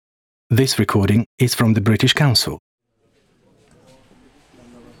This recording is from the British Council.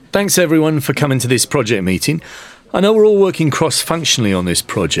 Thanks everyone for coming to this project meeting. I know we're all working cross-functionally on this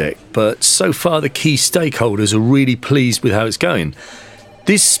project, but so far the key stakeholders are really pleased with how it's going.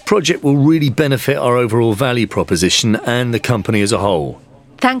 This project will really benefit our overall value proposition and the company as a whole.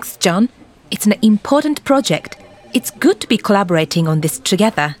 Thanks, John. It's an important project. It's good to be collaborating on this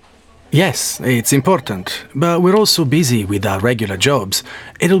together. Yes, it's important, but we're also busy with our regular jobs.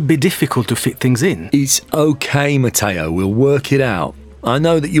 It'll be difficult to fit things in. It's okay, Matteo, we'll work it out. I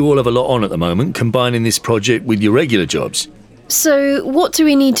know that you all have a lot on at the moment, combining this project with your regular jobs. So, what do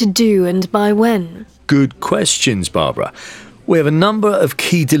we need to do and by when? Good questions, Barbara. We have a number of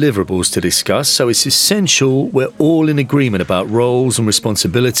key deliverables to discuss, so it's essential we're all in agreement about roles and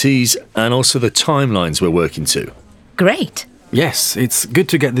responsibilities and also the timelines we're working to. Great. Yes, it's good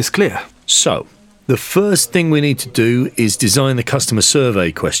to get this clear. So, the first thing we need to do is design the customer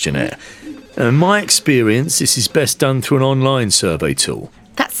survey questionnaire. In my experience, this is best done through an online survey tool.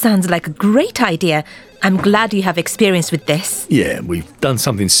 That sounds like a great idea. I'm glad you have experience with this. Yeah, we've done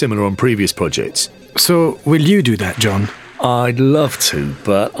something similar on previous projects. So, will you do that, John? I'd love to,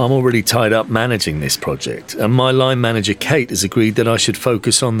 but I'm already tied up managing this project, and my line manager, Kate, has agreed that I should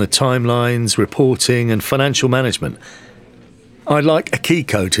focus on the timelines, reporting and financial management. I'd like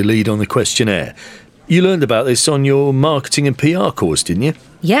Akiko to lead on the questionnaire. You learned about this on your marketing and PR course, didn't you?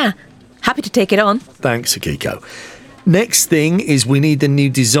 Yeah, happy to take it on. Thanks, Akiko. Next thing is we need the new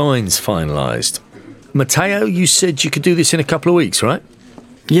designs finalised. Matteo, you said you could do this in a couple of weeks, right?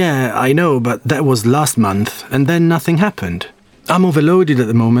 Yeah, I know, but that was last month, and then nothing happened. I'm overloaded at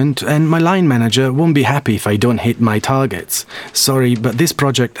the moment, and my line manager won't be happy if I don't hit my targets. Sorry, but this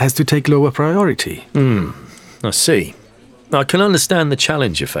project has to take lower priority. I see. I can understand the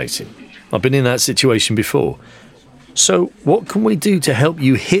challenge you're facing. I've been in that situation before. So, what can we do to help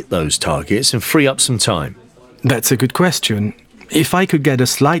you hit those targets and free up some time? That's a good question. If I could get a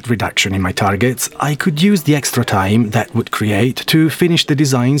slight reduction in my targets, I could use the extra time that would create to finish the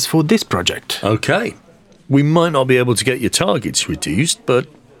designs for this project. Okay. We might not be able to get your targets reduced, but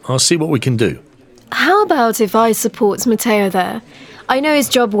I'll see what we can do. How about if I support Matteo there? I know his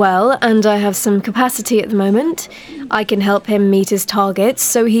job well, and I have some capacity at the moment. I can help him meet his targets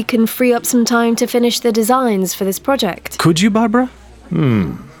so he can free up some time to finish the designs for this project. Could you, Barbara?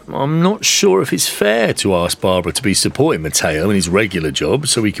 I'm not sure if it's fair to ask Barbara to be supporting Matteo in his regular job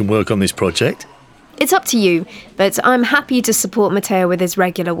so he can work on this project. It's up to you, but I'm happy to support Matteo with his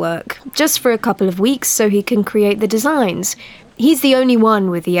regular work, just for a couple of weeks so he can create the designs. He's the only one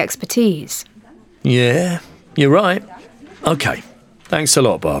with the expertise. Yeah, you're right. Okay. Thanks a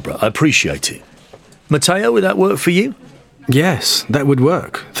lot, Barbara. I appreciate it. Matteo, would that work for you? Yes, that would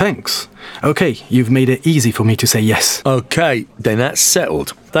work. Thanks. Okay, you've made it easy for me to say yes. Okay, then that's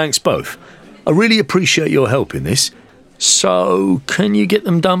settled. Thanks both. I really appreciate your help in this. So, can you get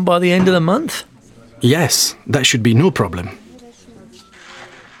them done by the end of the month? Yes, that should be no problem.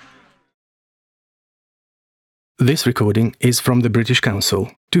 This recording is from the British Council.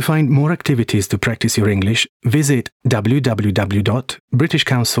 To find more activities to practice your English, visit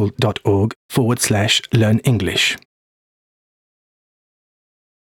www.britishcouncil.org/learn English.